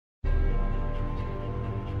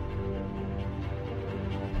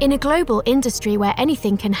In a global industry where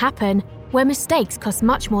anything can happen, where mistakes cost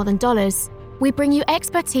much more than dollars, we bring you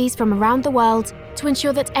expertise from around the world to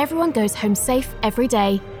ensure that everyone goes home safe every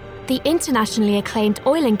day. The internationally acclaimed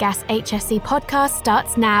Oil and Gas HSE podcast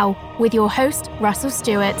starts now with your host, Russell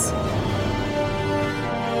Stewart.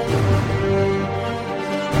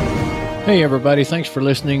 Hey everybody, thanks for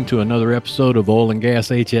listening to another episode of Oil and Gas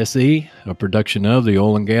HSE, a production of the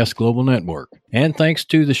Oil and Gas Global Network. And thanks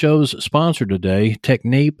to the show's sponsor today,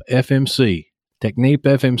 Technip FMC. Technip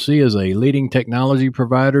FMC is a leading technology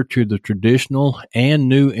provider to the traditional and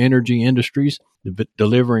new energy industries,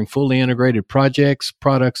 delivering fully integrated projects,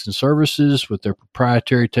 products, and services with their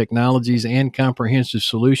proprietary technologies and comprehensive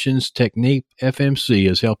solutions. Technip FMC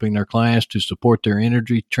is helping their clients to support their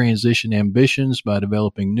energy transition ambitions by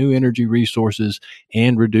developing new energy resources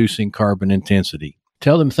and reducing carbon intensity.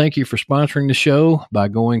 Tell them thank you for sponsoring the show by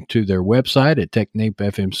going to their website at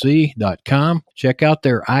technipfmc.com. Check out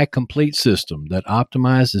their iComplete system that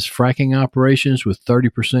optimizes fracking operations with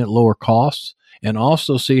 30% lower costs, and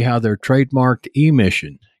also see how their trademarked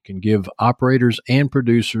eMission can give operators and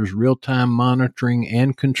producers real-time monitoring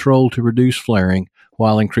and control to reduce flaring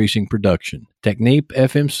while increasing production. Technip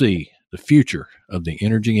FMC, the future of the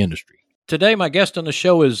energy industry. Today, my guest on the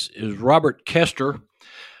show is Robert Kester.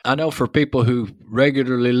 I know for people who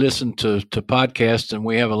regularly listen to podcasts, and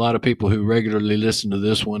we have a lot of people who regularly listen to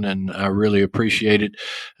this one, and I really appreciate it.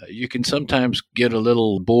 You can sometimes get a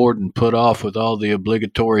little bored and put off with all the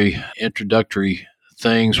obligatory introductory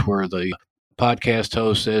things where the podcast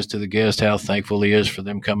host says to the guest how thankful he is for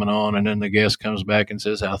them coming on, and then the guest comes back and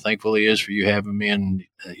says how thankful he is for you having me, and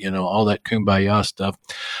all that kumbaya stuff.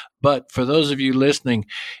 But for those of you listening,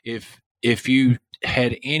 if you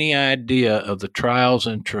had any idea of the trials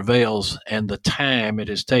and travails and the time it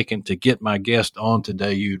has taken to get my guest on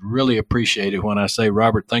today, you'd really appreciate it when I say,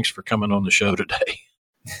 Robert, thanks for coming on the show today.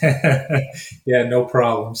 Yeah, no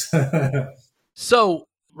problems. So,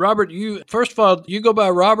 Robert, first of all, you go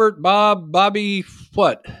by Robert, Bob, Bobby,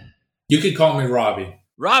 what? You could call me Robbie.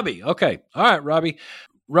 Robbie, okay. All right, Robbie.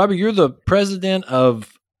 Robbie, you're the president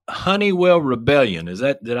of Honeywell Rebellion.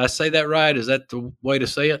 Did I say that right? Is that the way to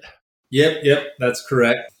say it? Yep, that's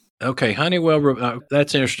correct. Okay, Honeywell,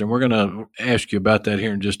 that's interesting. We're going to ask you about that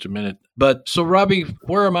here in just a minute. But so, Robbie,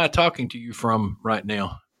 where am I talking to you from right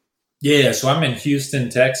now? Yeah, so I'm in Houston,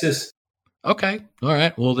 Texas. Okay, all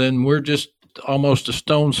right. Well, then we're just almost a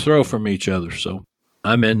stone's throw from each other. So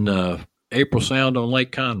I'm in April Sound on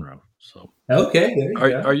Lake Conroe. So okay, there you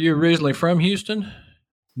go. Are you originally from Houston?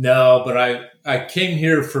 No, but I came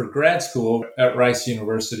here for grad school at Rice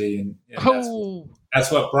University, and that's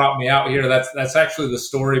what brought me out here. That's actually the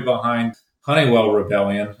story behind Honeywell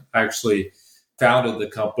Rebellion. I actually founded the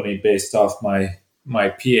company based off my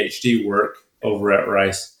PhD work over at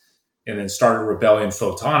Rice, and then started Rebellion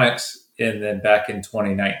Photonics. And then back in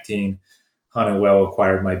 2019, Honeywell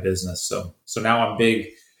acquired my business. So now I'm big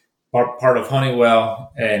part of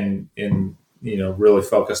Honeywell, and really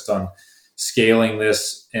focused on scaling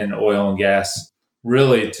this in oil and gas,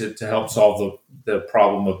 really to help solve the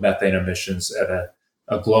problem of methane emissions at a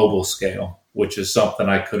global scale, which is something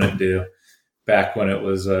I couldn't do back when it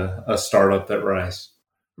was a startup at Rice.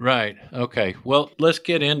 Right. Okay. Well, let's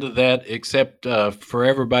get into that, except for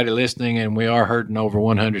everybody listening, and we are heard in over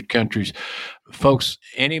 100 countries. Folks,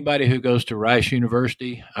 anybody who goes to Rice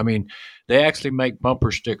University, they actually make bumper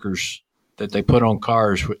stickers that they put on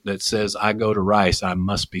cars that says, "I go to Rice, I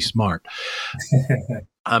must be smart."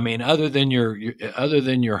 Other than your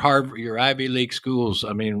Harvard, your Ivy League schools,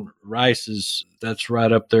 Rice that's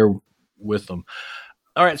right up there with them.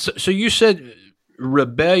 All right. So you said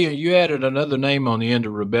Rebellion. You added another name on the end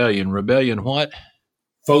of Rebellion. Rebellion what?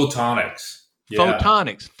 Photonics. Yeah.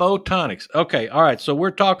 Photonics. Okay. All right. So we're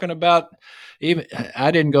talking about, even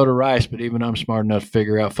I didn't go to Rice, but even I'm smart enough to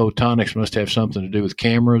figure out photonics must have something to do with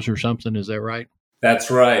cameras or something. Is that right?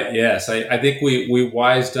 That's right. Yes. I think we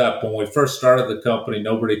wised up when we first started the company.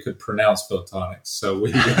 Nobody could pronounce photonics. So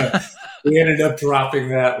we ended up dropping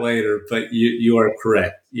that later, but you are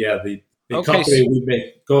correct. Yeah. The company we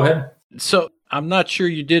make. Go ahead. So I'm not sure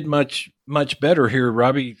you did much better here,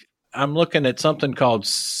 Robbie. I'm looking at something called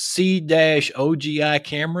C-OGI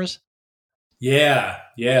cameras. Yeah.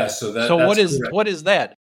 So what is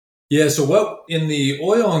that? Yeah. So what in the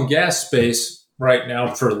oil and gas space right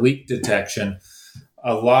now for leak detection,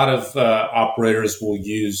 a lot of operators will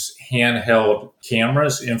use handheld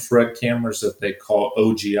cameras, infrared cameras that they call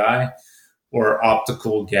OGI, or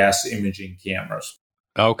optical gas imaging cameras.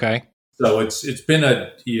 Okay. So it's been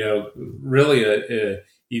a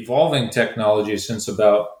evolving technology since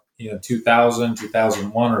about 2000,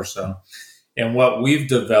 2001 or so. And what we've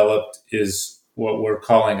developed is what we're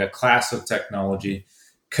calling a class of technology,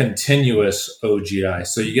 continuous OGI.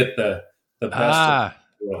 So you get the best of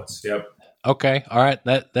worlds. Yep. Okay. All right.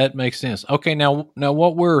 That makes sense. Okay. Now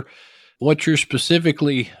what you're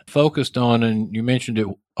specifically focused on, and you mentioned it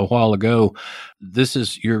a while ago, this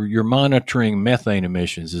is you're monitoring methane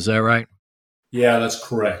emissions. Is that right? Yeah, that's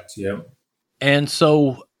correct. Yep. And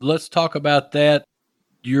so let's talk about that.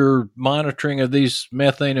 Your monitoring of these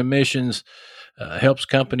methane emissions helps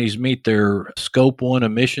companies meet their Scope 1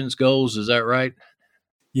 emissions goals. Is that right?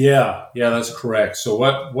 Yeah, that's correct. So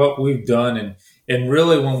what we've done, and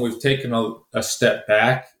really when we've taken a step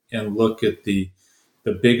back and look at the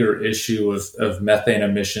bigger issue of methane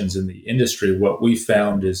emissions in the industry, what we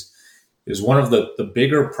found is one of the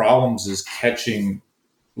bigger problems is catching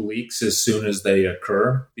leaks as soon as they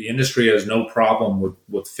occur. The industry has no problem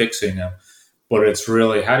with fixing them, but it's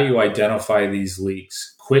really, how do you identify these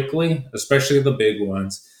leaks quickly, especially the big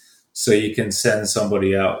ones, so you can send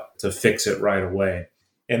somebody out to fix it right away.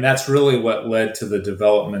 And that's really what led to the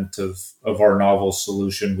development of our novel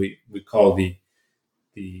solution we call the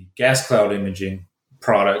gas cloud imaging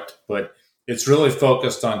product, but it's really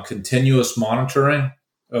focused on continuous monitoring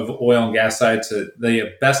of oil and gas sites.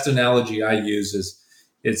 The best analogy I use is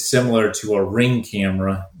it's similar to a Ring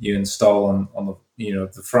camera you install on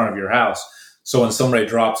the front of your house. So when somebody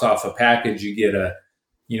drops off a package, you get a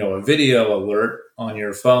video alert on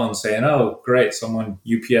your phone saying, "Oh, great, someone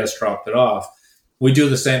UPS dropped it off." We do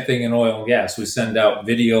the same thing in oil and gas. We send out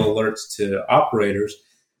video alerts to operators,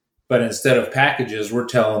 but instead of packages, we're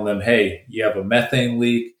telling them, "Hey, you have a methane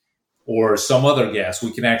leak or some other gas."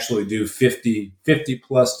 We can actually do 50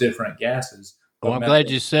 plus different gases. Well, I'm glad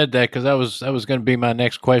you said that, because that was going to be my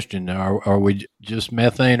next question. Are we just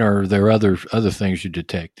methane, or are there other things you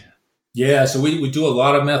detect? Yeah, so we do a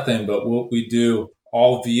lot of methane, but we do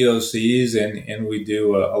all VOCs and we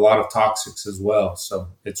do a lot of toxics as well. So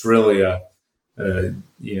it's really an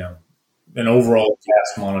overall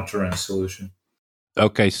gas monitoring solution.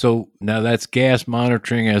 Okay, so now that's gas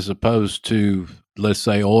monitoring as opposed to, let's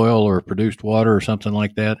say, oil or produced water or something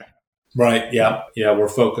like that? Right, yeah. We're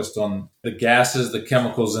focused on the gases, the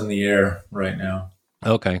chemicals in the air right now.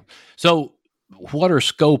 Okay, so what are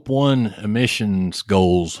Scope 1 emissions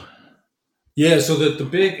goals? Yeah, so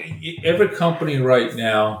every company right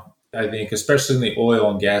now, I think, especially in the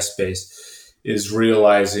oil and gas space, is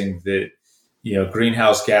realizing that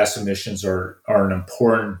greenhouse gas emissions are an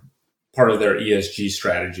important part of their ESG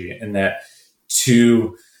strategy, and that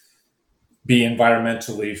to be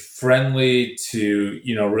environmentally friendly, to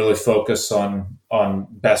really focus on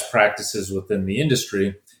best practices within the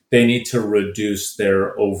industry, they need to reduce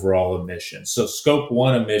their overall emissions. So Scope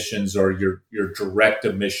 1 emissions are your direct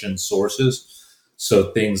emission sources.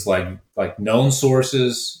 So things like known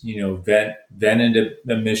sources, vented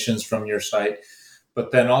emissions from your site,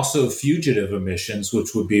 but then also fugitive emissions,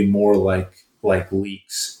 which would be more like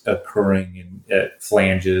leaks occurring at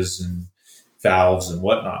flanges and valves and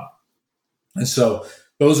whatnot. And so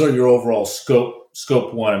those are your overall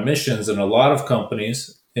Scope 1 emissions. And a lot of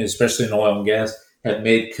companies, especially in oil and gas, have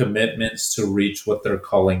made commitments to reach what they're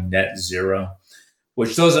calling net zero,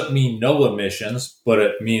 which doesn't mean no emissions, but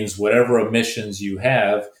it means whatever emissions you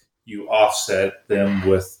have, you offset them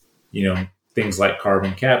with, things like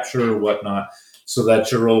carbon capture or whatnot, so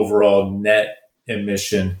that your overall net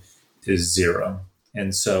emission is zero.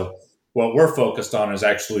 And so what we're focused on is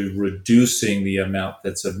actually reducing the amount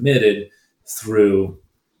that's emitted through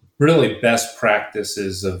really best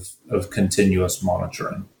practices of continuous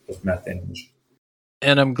monitoring of methane emissions.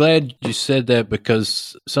 And I'm glad you said that,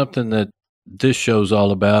 because something that this show's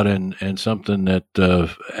all about, and something that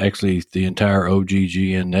actually the entire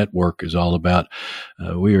OGGN network is all about.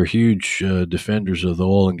 We are huge defenders of the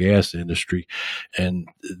oil and gas industry, and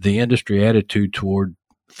the industry attitude toward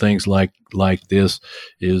things like this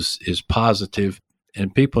is positive,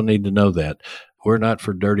 and people need to know that. We're not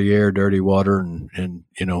for dirty air, dirty water, and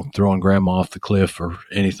throwing grandma off the cliff or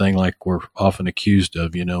anything like we're often accused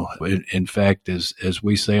of. In fact, as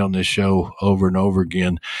we say on this show over and over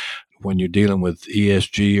again, when you're dealing with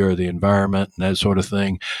ESG or the environment and that sort of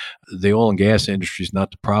thing, the oil and gas industry is not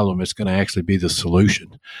the problem. It's going to actually be the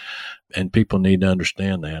solution, and people need to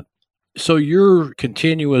understand that. So your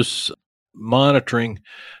continuous monitoring,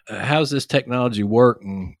 how's this technology work,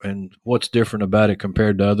 and what's different about it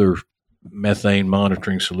compared to other methane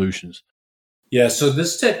monitoring solutions? Yeah, so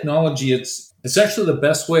this technology, it's actually, the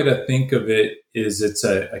best way to think of it is it's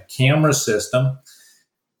a camera system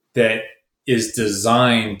that is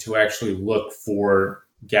designed to actually look for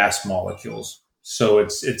gas molecules. So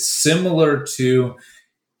it's similar to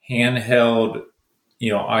handheld,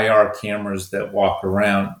 IR cameras that walk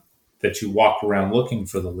around, that you walk around looking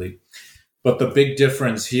for the leak. But the big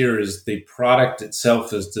difference here is the product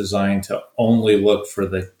itself is designed to only look for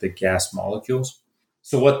the gas molecules.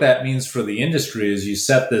 So what that means for the industry is you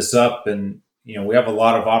set this up, and we have a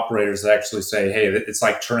lot of operators that actually say, hey, it's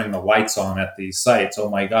like turning the lights on at these sites. Oh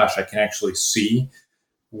my gosh, I can actually see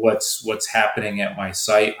what's happening at my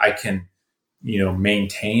site. I can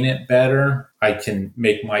maintain it better. I can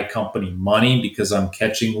make my company money because I'm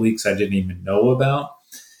catching leaks I didn't even know about.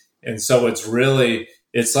 And so it's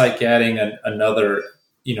like adding another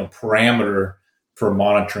parameter for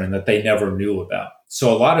monitoring that they never knew about.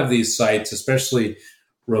 So a lot of these sites, especially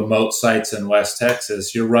remote sites in West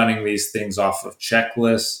Texas, you're running these things off of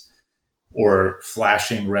checklists or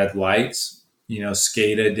flashing red lights,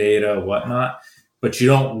 SCADA data, whatnot, but you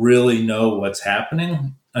don't really know what's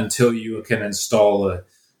happening until you can install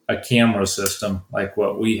a camera system like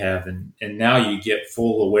what we have. And now you get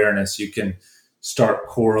full awareness. You can start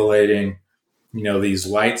correlating, these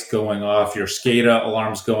lights going off, your SCADA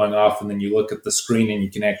alarms going off, and then you look at the screen and you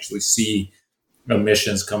can actually see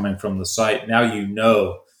emissions coming from the site. Now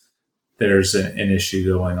there's an issue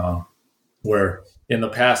going on, where in the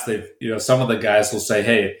past some of the guys will say,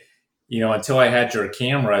 hey, until I had your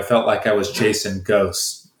camera, I felt like I was chasing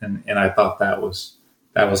ghosts. And I thought that was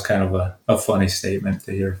kind of a funny statement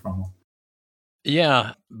to hear from them.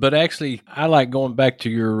 Yeah, but actually I like going back to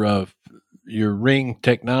your Ring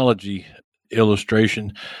technology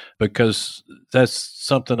illustration, because that's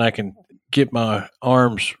something I can get my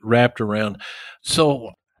arms wrapped around.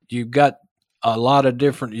 So you've got a lot of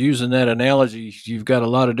different, using that analogy, you've got a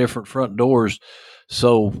lot of different front doors.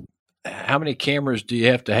 So how many cameras do you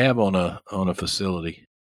have to have on a facility?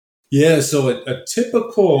 Yeah, so a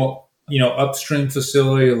typical upstream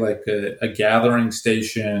facility like a gathering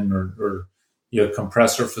station or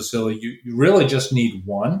compressor facility, you really just need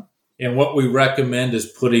one. And what we recommend is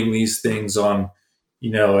putting these things on,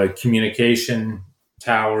 a communication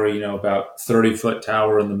tower, about 30-foot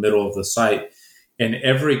tower in the middle of the site. And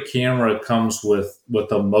every camera comes with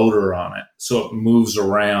a motor on it. So it moves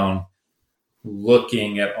around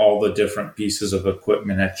looking at all the different pieces of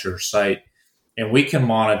equipment at your site. And we can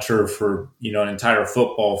monitor for, an entire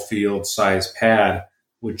football field size pad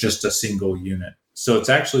with just a single unit. So it's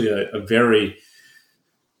actually a very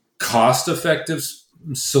cost-effective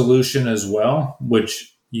solution as well,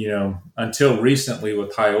 which, until recently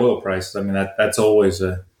with high oil prices, I mean, that's always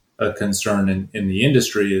a concern in the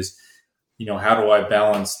industry is, how do I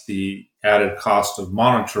balance the added cost of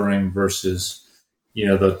monitoring versus,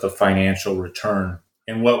 the financial return?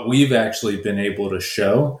 And what we've actually been able to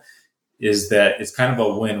show is that it's kind of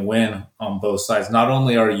a win-win on both sides. Not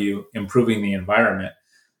only are you improving the environment,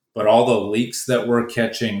 but all the leaks that we're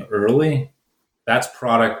catching early, that's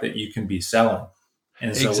product that you can be selling.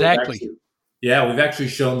 And so exactly. we've actually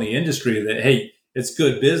shown the industry that, hey, it's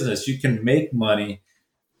good business. You can make money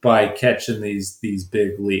by catching these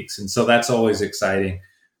big leaks. And so that's always exciting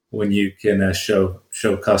when you can show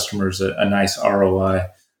customers a nice ROI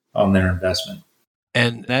on their investment.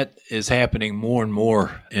 And that is happening more and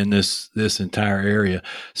more in this entire area.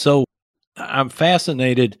 So I'm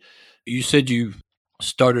fascinated. You said you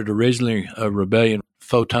started originally Rebellion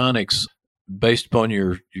Photonics based upon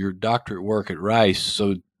your doctorate work at Rice.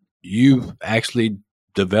 So you actually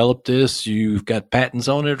developed this? You've got patents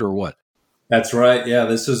on it, or what? That's right. Yeah,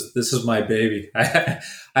 this is my baby.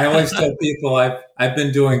 I always tell people I've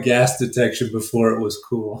been doing gas detection before it was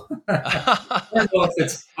cool. I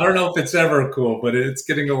don't know if it's ever cool, but it's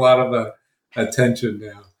getting a lot of attention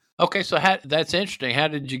now. Okay, so that's interesting. How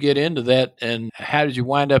did you get into that, and how did you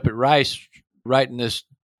wind up at Rice writing this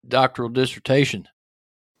doctoral dissertation?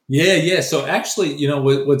 Yeah. So actually,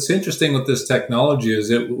 what's interesting with this technology is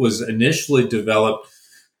it was initially developed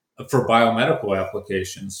for biomedical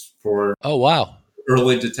applications for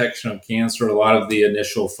early detection of cancer. A lot of the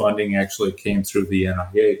initial funding actually came through the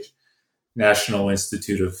NIH, National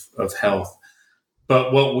Institute of Health.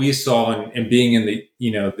 But what we saw in being in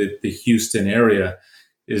the Houston area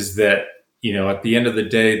is that, at the end of the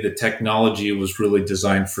day, the technology was really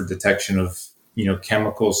designed for detection of,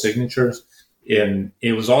 chemical signatures. And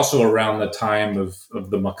it was also around the time of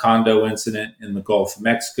the Macondo incident in the Gulf of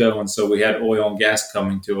Mexico. And so we had oil and gas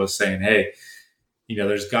coming to us saying, hey,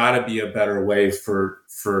 there's got to be a better way for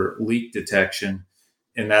leak detection.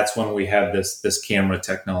 And that's when we had this camera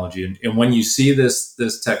technology. And when you see this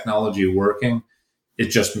technology working, it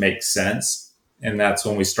just makes sense. And that's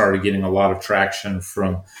when we started getting a lot of traction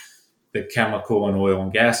from the chemical and oil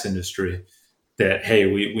and gas industry that, hey,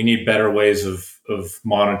 we need better ways of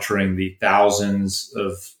monitoring the thousands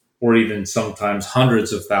of, or even sometimes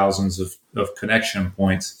hundreds of thousands of connection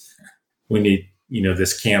points. We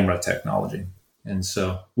this camera technology. And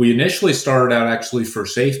so we initially started out actually for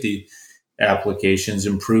safety applications,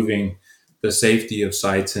 improving the safety of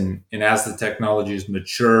sites. And as the technology has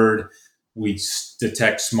matured, we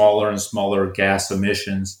detect smaller and smaller gas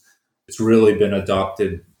emissions. It's really been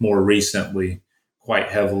adopted more recently quite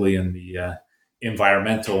heavily in the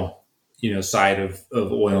environmental, side of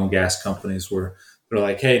oil and gas companies, where they're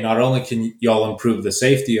like, hey, not only can y'all improve the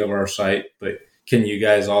safety of our site, but can you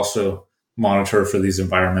guys also monitor for these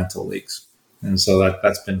environmental leaks? And so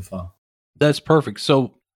that's been fun. That's perfect.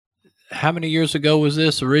 So how many years ago was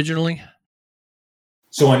this originally?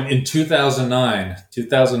 So in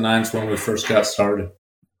 2009 is when we first got started.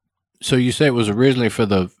 So you say it was originally for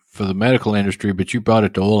the medical industry, but you brought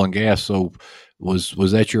it to oil and gas. So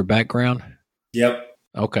was that your background? Yep.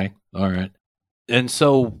 Okay. All right. And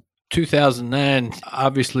so 2009,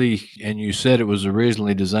 obviously, and you said it was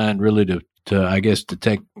originally designed really to I guess,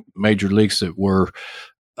 detect major leaks that were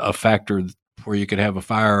a factor where you could have a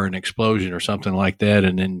fire or an explosion or something like that,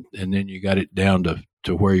 and then you got it down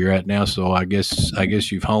to where you're at now. So I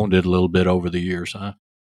guess you've honed it a little bit over the years, huh?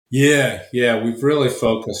 Yeah. We've really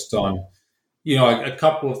focused on, a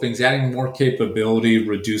couple of things: adding more capability,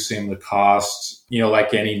 reducing the costs.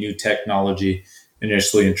 Like any new technology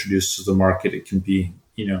initially introduced to the market, it can be,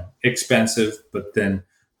 expensive, but then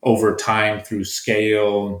over time through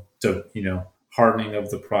scale to, hardening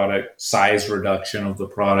of the product, size reduction of the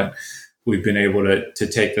product, we've been able to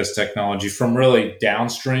take this technology from really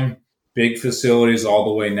downstream big facilities all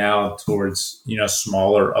the way now towards,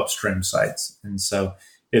 smaller upstream sites. And so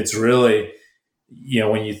it's really,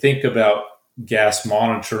 when you think about gas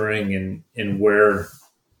monitoring and where,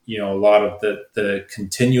 a lot of the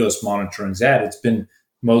continuous monitoring is at, it's been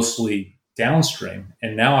mostly downstream.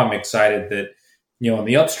 And now I'm excited that, in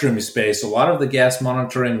the upstream space, a lot of the gas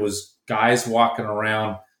monitoring was guys walking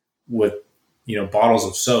around with, bottles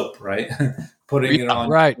of soap, right? Putting it on.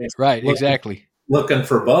 Right, exactly. Looking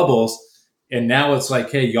for bubbles. And now it's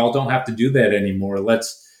like, hey, y'all don't have to do that anymore.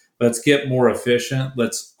 Let's get more efficient.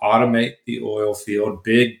 Let's automate the oil field.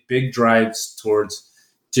 Big drives towards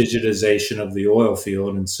digitization of the oil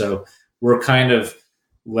field. And so we're kind of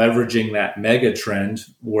leveraging that mega trend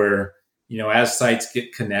where, as sites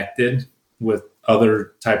get connected with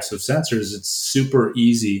other types of sensors, it's super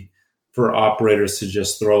easy for operators to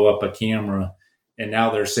just throw up a camera. And now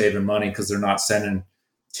they're saving money because they're not sending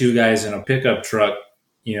two guys in a pickup truck,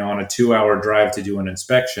 on a 2-hour drive to do an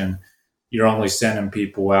inspection. You're only sending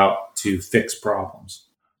people out to fix problems.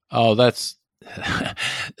 Oh, that's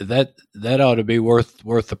that ought to be worth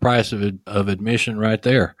the price of admission right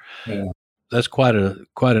there. Yeah. That's quite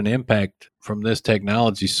an impact from this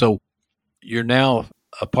technology. So you're now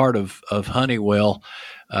a part of Honeywell.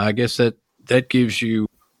 I guess that gives you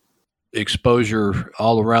exposure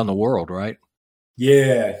all around the world, right?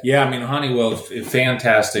 Yeah. I mean, Honeywell is a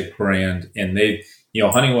fantastic brand, and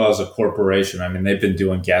Honeywell is a corporation. I mean, they've been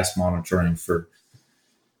doing gas monitoring for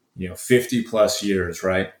 50 plus years,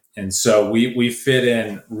 right? And so we fit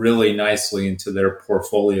in really nicely into their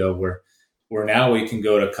portfolio where now we can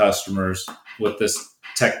go to customers with this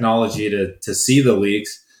technology to see the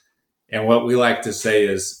leaks. And what we like to say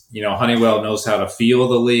is, Honeywell knows how to feel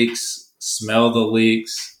the leaks, smell the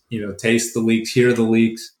leaks, taste the leaks, hear the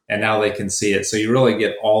leaks, and now they can see it. So you really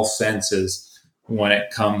get all senses when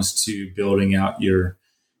it comes to building out your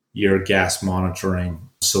gas monitoring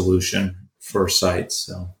solution for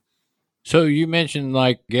sites. So you mentioned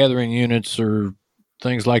like gathering units or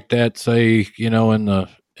things like that, say, in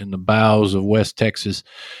the bowels of West Texas.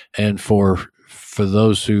 And for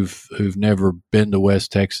those who've never been to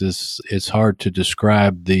West Texas, it's hard to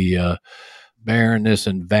describe the barrenness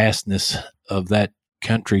and vastness of that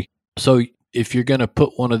country. So if you're going to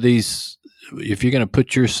put if you're going to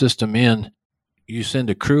put your system in, you send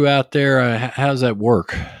a crew out there. How does that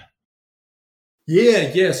work?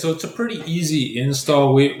 Yeah. So it's a pretty easy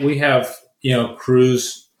install. We have,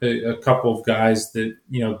 crews, a couple of guys that,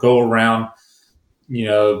 go around,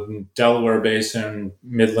 Delaware Basin,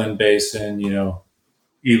 Midland Basin,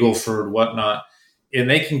 Eagle Ford, whatnot, and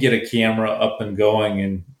they can get a camera up and going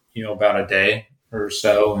in, about a day or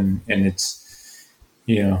so. And it's,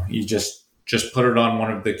 you just put it on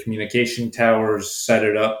one of the communication towers, set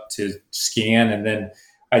it up to scan. And then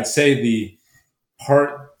I'd say the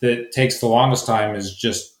part that takes the longest time is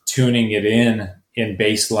just tuning it in and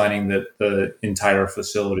baselining the entire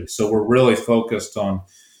facility. So we're really focused on,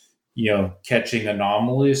 catching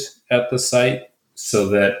anomalies at the site so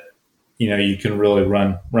that, you can really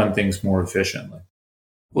run things more efficiently.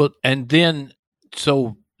 Well, and then,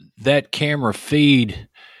 so that camera feed,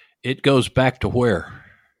 it goes back to where?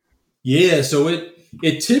 Yeah. So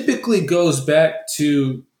It typically goes back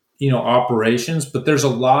to, operations, but there's a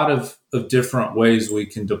lot of different ways we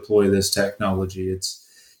can deploy this technology. It's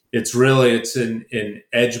an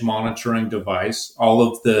edge monitoring device. All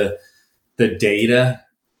of the data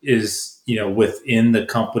is, within the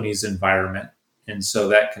company's environment. And so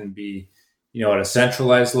that can be, at a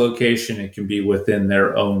centralized location. It can be within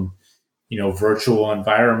their own, virtual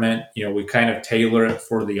environment. We kind of tailor it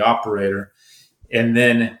for the operator. And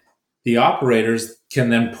then the operators can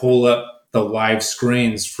then pull up the live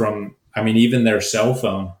screens from, even their cell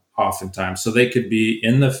phone oftentimes. So they could be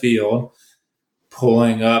in the field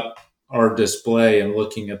pulling up our display and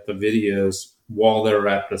looking at the videos while they're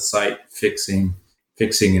at the site fixing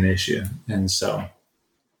an issue. And so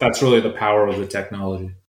that's really the power of the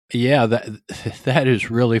technology. Yeah, that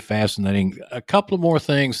is really fascinating. A couple of more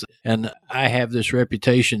things, and I have this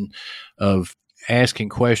reputation of asking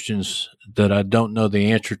questions that I don't know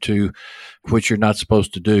the answer to, which you're not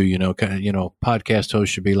supposed to do. Podcast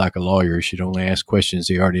host should be like a lawyer. He should only ask questions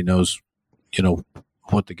he already knows,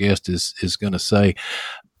 what the guest is going to say.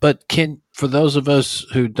 But for those of us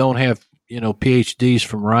who don't have, PhDs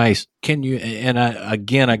from Rice, can you, and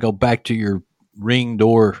I go back to your ring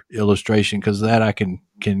door illustration, because that I can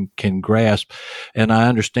grasp, and I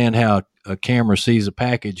understand how a camera sees a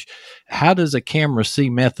package. How does a camera see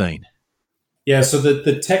methane? Yeah, so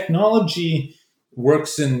the technology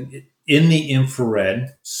works in the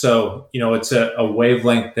infrared. So, it's a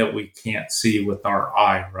wavelength that we can't see with our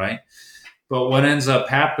eye, right? But what ends up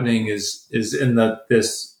happening is in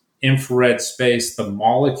this infrared space, the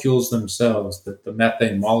molecules themselves, the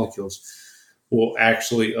methane molecules, will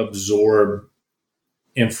actually absorb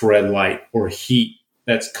infrared light or heat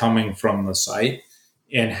that's coming from the site.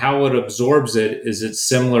 And how it absorbs it is it's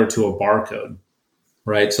similar to a barcode,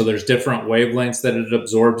 right? So there's different wavelengths that it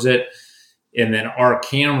absorbs it. And then our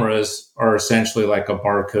cameras are essentially like a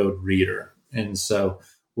barcode reader. And so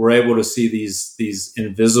we're able to see these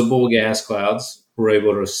invisible gas clouds. We're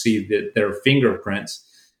able to see their fingerprints.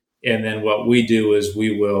 And then what we do is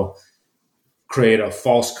we will create a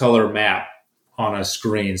false color map on a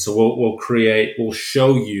screen. So we'll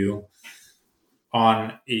show you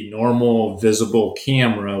on a normal visible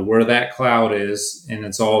camera where that cloud is, and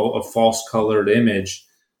it's all a false colored image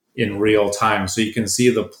in real time. So you can see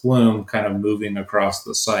the plume kind of moving across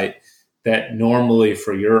the site that normally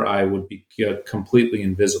for your eye would be completely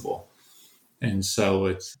invisible. And so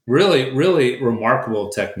it's really, really remarkable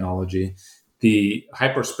technology. The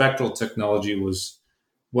hyperspectral technology was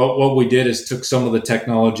what we did is took some of the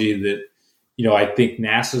technology that, I think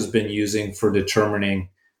NASA's been using for determining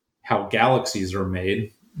how galaxies are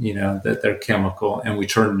made, that they're chemical, and we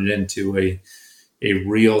turned it into a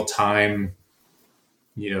real-time,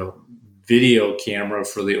 video camera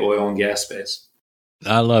for the oil and gas space.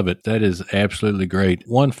 I love it. That is absolutely great.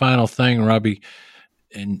 One final thing, Robbie,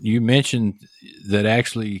 and you mentioned that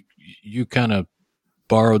actually you kind of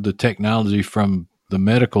borrowed the technology from the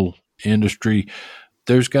medical industry.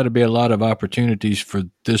 There's got to be a lot of opportunities for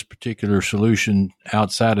this particular solution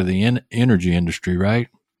outside of the energy industry, right?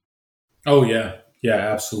 Oh, yeah. Yeah,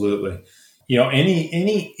 absolutely.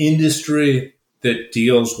 Any industry that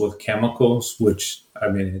deals with chemicals, which,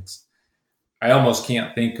 I almost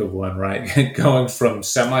can't think of one, right? Going from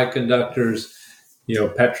semiconductors,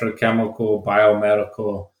 petrochemical,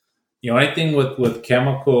 biomedical, anything with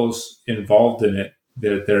chemicals involved in it,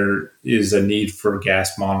 there is a need for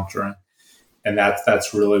gas monitoring. And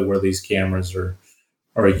that's really where these cameras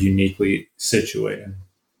are uniquely situated.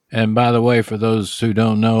 And by the way, for those who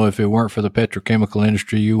don't know, if it weren't for the petrochemical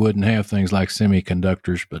industry, you wouldn't have things like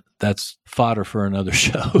semiconductors, but that's fodder for another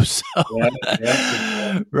show. So,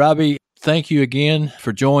 yeah. Robbie, thank you again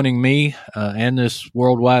for joining me and this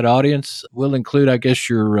worldwide audience. We'll include, I guess,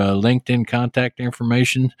 your LinkedIn contact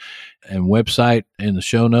information and website in the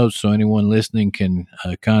show notes, so anyone listening can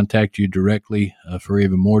contact you directly for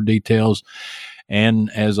even more details.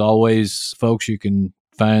 And as always, folks, you can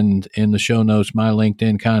find in the show notes my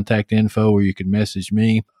LinkedIn contact info where you can message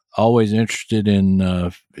me. Always interested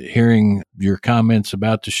in hearing your comments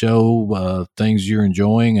about the show, things you're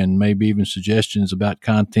enjoying, and maybe even suggestions about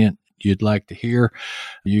content you'd like to hear.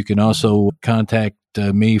 You can also contact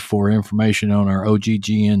me for information on our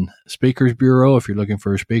OGGN Speakers Bureau if you're looking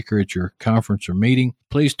for a speaker at your conference or meeting.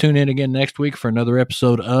 Please tune in again next week for another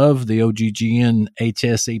episode of the OGGN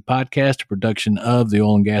HSE podcast, a production of the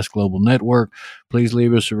Oil and Gas Global Network. Please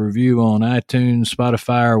leave us a review on iTunes,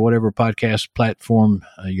 Spotify, or whatever podcast platform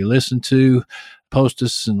you listen to. Post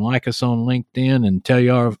us and like us on LinkedIn and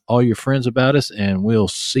tell all your friends about us, and we'll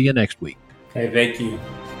see you next week. Hey, thank you.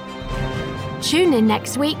 Tune in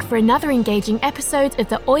next week for another engaging episode of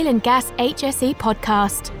the Oil and Gas HSE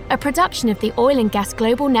podcast, a production of the Oil and Gas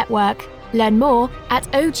Global Network. Learn more at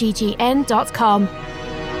oggn.com.